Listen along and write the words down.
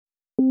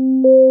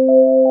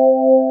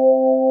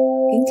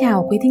Kính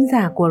chào quý thính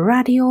giả của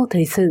Radio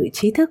Thời sự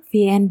Trí thức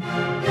VN.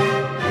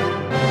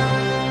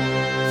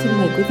 Xin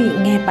mời quý vị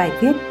nghe bài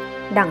viết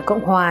Đảng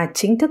Cộng Hòa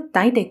chính thức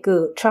tái đề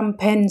cử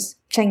Trump-Pence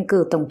tranh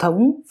cử Tổng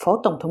thống, Phó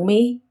Tổng thống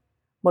Mỹ.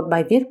 Một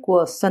bài viết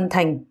của Xuân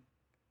Thành.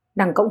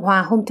 Đảng Cộng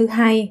Hòa hôm thứ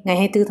Hai, ngày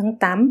 24 tháng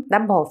 8 đã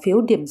bỏ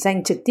phiếu điểm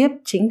danh trực tiếp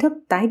chính thức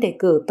tái đề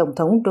cử Tổng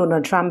thống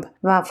Donald Trump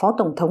và Phó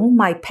Tổng thống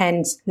Mike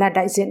Pence là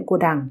đại diện của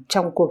Đảng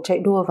trong cuộc chạy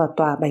đua vào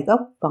Tòa Bạch Ốc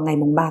vào ngày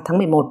 3 tháng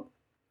 11.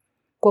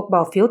 Cuộc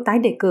bỏ phiếu tái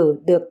đề cử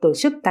được tổ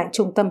chức tại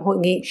Trung tâm Hội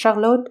nghị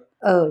Charlotte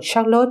ở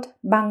Charlotte,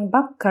 bang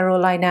Bắc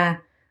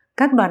Carolina.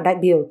 Các đoàn đại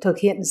biểu thực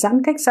hiện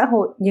giãn cách xã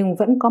hội nhưng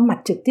vẫn có mặt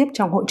trực tiếp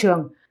trong hội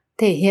trường,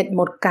 thể hiện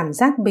một cảm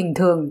giác bình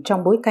thường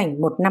trong bối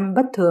cảnh một năm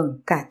bất thường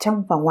cả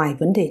trong và ngoài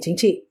vấn đề chính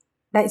trị.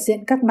 Đại diện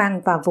các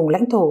bang và vùng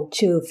lãnh thổ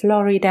trừ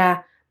Florida,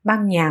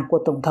 bang nhà của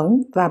Tổng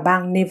thống, và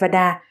bang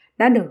Nevada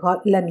đã được gọi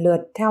lần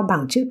lượt theo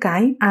bảng chữ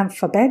cái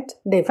alphabet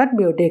để phát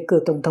biểu đề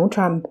cử Tổng thống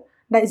Trump.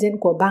 Đại diện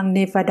của bang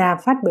Nevada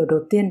phát biểu đầu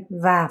tiên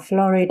và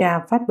Florida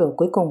phát biểu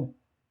cuối cùng.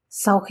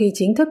 Sau khi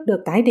chính thức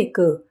được tái đề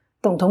cử,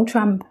 Tổng thống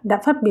Trump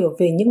đã phát biểu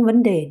về những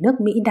vấn đề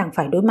nước Mỹ đang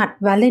phải đối mặt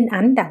và lên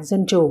án Đảng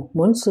Dân Chủ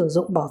muốn sử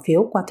dụng bỏ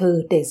phiếu qua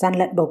thư để gian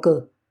lận bầu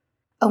cử.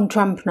 Ông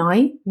Trump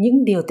nói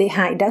những điều tệ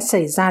hại đã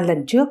xảy ra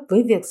lần trước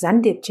với việc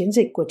gián điệp chiến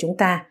dịch của chúng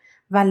ta,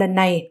 và lần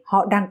này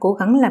họ đang cố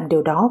gắng làm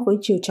điều đó với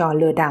chiêu trò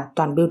lừa đảo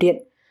toàn bưu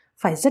điện.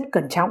 Phải rất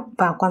cẩn trọng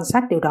và quan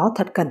sát điều đó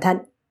thật cẩn thận.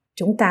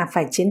 Chúng ta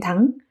phải chiến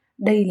thắng.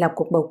 Đây là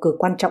cuộc bầu cử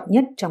quan trọng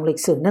nhất trong lịch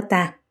sử nước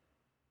ta.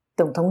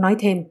 Tổng thống nói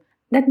thêm,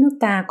 đất nước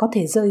ta có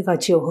thể rơi vào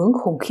chiều hướng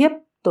khủng khiếp,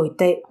 tồi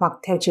tệ hoặc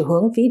theo chiều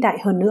hướng vĩ đại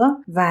hơn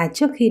nữa, và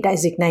trước khi đại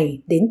dịch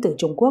này đến từ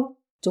Trung Quốc,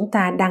 chúng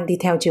ta đang đi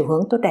theo chiều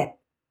hướng tốt đẹp.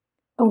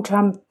 Ông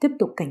Trump tiếp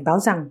tục cảnh báo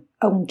rằng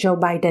ông Joe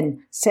Biden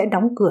sẽ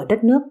đóng cửa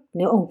đất nước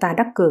nếu ông ta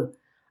đắc cử.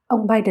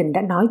 Ông Biden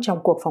đã nói trong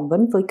cuộc phỏng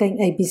vấn với kênh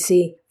ABC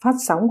phát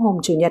sóng hôm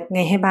Chủ nhật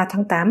ngày 23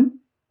 tháng 8,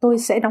 tôi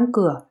sẽ đóng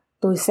cửa,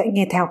 tôi sẽ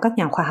nghe theo các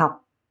nhà khoa học.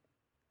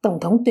 Tổng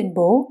thống tuyên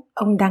bố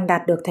ông đang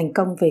đạt được thành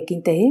công về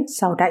kinh tế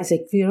sau đại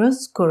dịch virus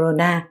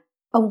corona.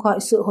 Ông gọi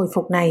sự hồi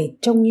phục này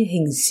trông như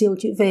hình siêu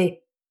chữ V.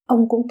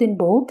 Ông cũng tuyên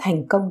bố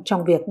thành công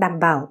trong việc đảm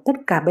bảo tất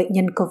cả bệnh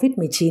nhân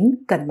COVID-19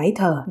 cần máy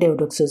thở đều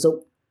được sử dụng.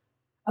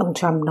 Ông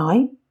Trump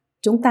nói,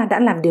 chúng ta đã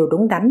làm điều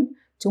đúng đắn,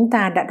 chúng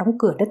ta đã đóng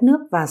cửa đất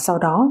nước và sau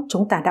đó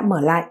chúng ta đã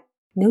mở lại.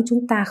 Nếu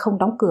chúng ta không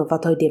đóng cửa vào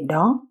thời điểm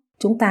đó,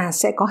 chúng ta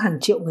sẽ có hàng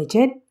triệu người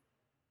chết.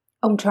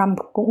 Ông Trump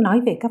cũng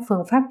nói về các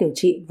phương pháp điều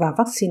trị và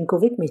vaccine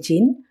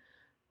COVID-19.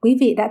 Quý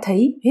vị đã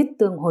thấy huyết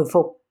tương hồi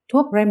phục,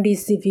 thuốc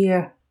Remdesivir.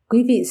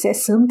 Quý vị sẽ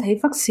sớm thấy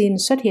vaccine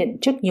xuất hiện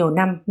trước nhiều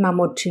năm mà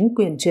một chính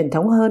quyền truyền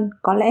thống hơn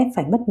có lẽ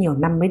phải mất nhiều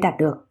năm mới đạt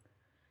được.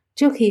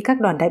 Trước khi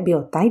các đoàn đại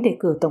biểu tái đề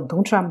cử Tổng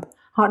thống Trump,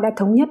 họ đã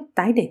thống nhất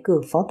tái đề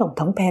cử Phó Tổng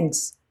thống Pence.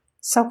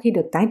 Sau khi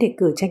được tái đề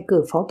cử tranh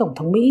cử Phó Tổng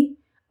thống Mỹ,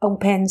 ông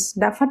Pence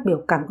đã phát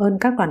biểu cảm ơn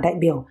các đoàn đại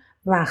biểu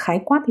và khái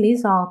quát lý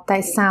do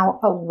tại sao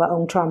ông và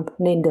ông Trump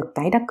nên được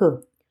tái đắc cử.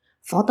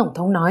 Phó Tổng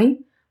thống nói,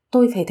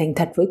 tôi phải thành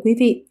thật với quý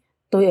vị,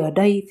 tôi ở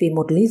đây vì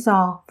một lý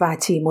do và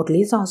chỉ một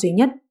lý do duy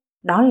nhất,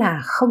 đó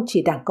là không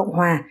chỉ Đảng Cộng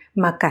Hòa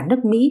mà cả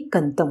nước Mỹ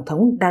cần Tổng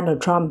thống Donald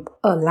Trump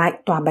ở lại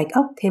Tòa Bạch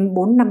Ốc thêm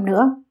 4 năm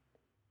nữa.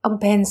 Ông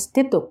Pence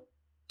tiếp tục,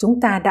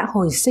 chúng ta đã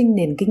hồi sinh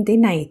nền kinh tế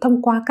này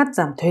thông qua cắt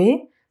giảm thuế.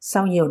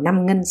 Sau nhiều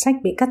năm ngân sách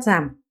bị cắt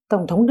giảm,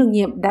 Tổng thống đương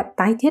nhiệm đã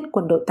tái thiết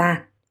quân đội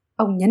ta.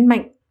 Ông nhấn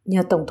mạnh,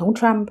 nhờ Tổng thống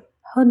Trump,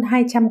 hơn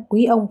 200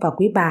 quý ông và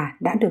quý bà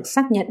đã được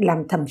xác nhận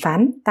làm thẩm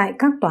phán tại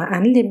các tòa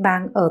án liên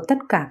bang ở tất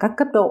cả các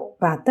cấp độ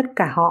và tất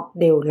cả họ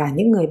đều là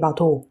những người bảo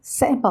thủ,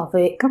 sẽ bảo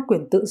vệ các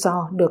quyền tự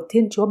do được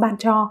Thiên Chúa ban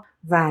cho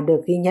và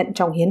được ghi nhận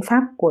trong hiến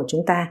pháp của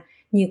chúng ta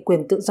như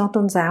quyền tự do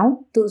tôn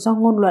giáo, tự do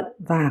ngôn luận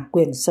và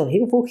quyền sở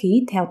hữu vũ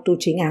khí theo tu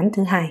chính án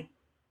thứ hai.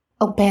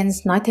 Ông Pence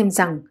nói thêm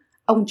rằng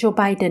ông Joe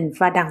Biden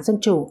và Đảng Dân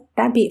Chủ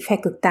đã bị phe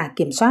cực tả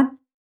kiểm soát.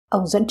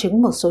 Ông dẫn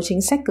chứng một số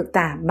chính sách cực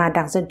tả mà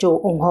Đảng Dân Chủ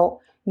ủng hộ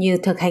như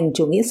thực hành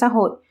chủ nghĩa xã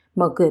hội,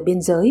 mở cửa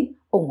biên giới,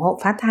 ủng hộ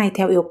phá thai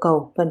theo yêu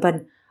cầu, v.v.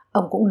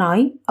 Ông cũng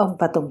nói ông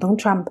và Tổng thống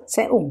Trump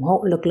sẽ ủng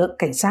hộ lực lượng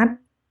cảnh sát.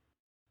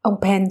 Ông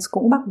Pence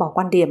cũng bác bỏ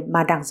quan điểm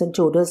mà Đảng Dân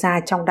Chủ đưa ra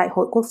trong Đại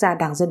hội Quốc gia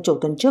Đảng Dân Chủ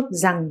tuần trước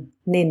rằng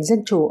nền dân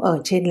chủ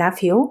ở trên lá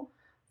phiếu.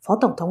 Phó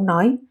Tổng thống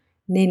nói,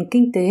 nền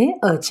kinh tế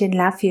ở trên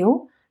lá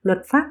phiếu, luật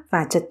pháp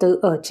và trật tự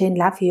ở trên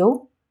lá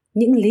phiếu.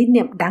 Những lý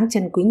niệm đáng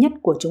trân quý nhất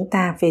của chúng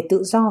ta về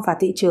tự do và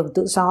thị trường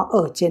tự do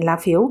ở trên lá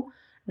phiếu.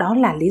 Đó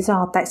là lý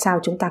do tại sao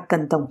chúng ta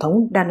cần Tổng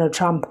thống Donald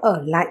Trump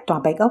ở lại Tòa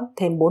Bạch Ốc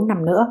thêm 4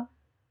 năm nữa.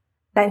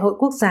 Đại hội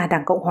Quốc gia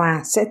Đảng Cộng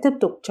Hòa sẽ tiếp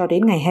tục cho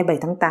đến ngày 27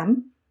 tháng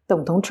 8.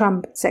 Tổng thống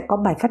Trump sẽ có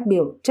bài phát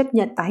biểu chấp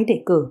nhận tái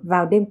đề cử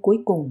vào đêm cuối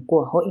cùng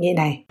của hội nghị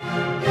này.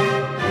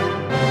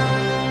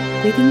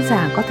 Quý thính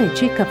giả có thể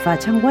truy cập vào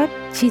trang web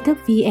tri thức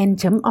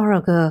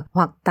vn.org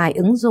hoặc tải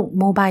ứng dụng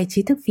mobile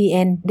Trí thức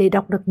VN để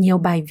đọc được nhiều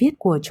bài viết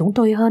của chúng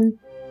tôi hơn.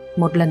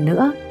 Một lần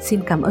nữa, xin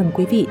cảm ơn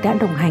quý vị đã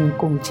đồng hành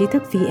cùng Trí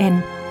thức VN.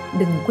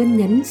 Đừng quên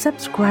nhấn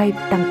subscribe,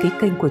 đăng ký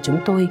kênh của chúng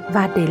tôi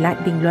và để lại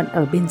bình luận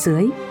ở bên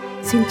dưới.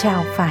 Xin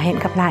chào và hẹn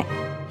gặp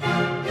lại!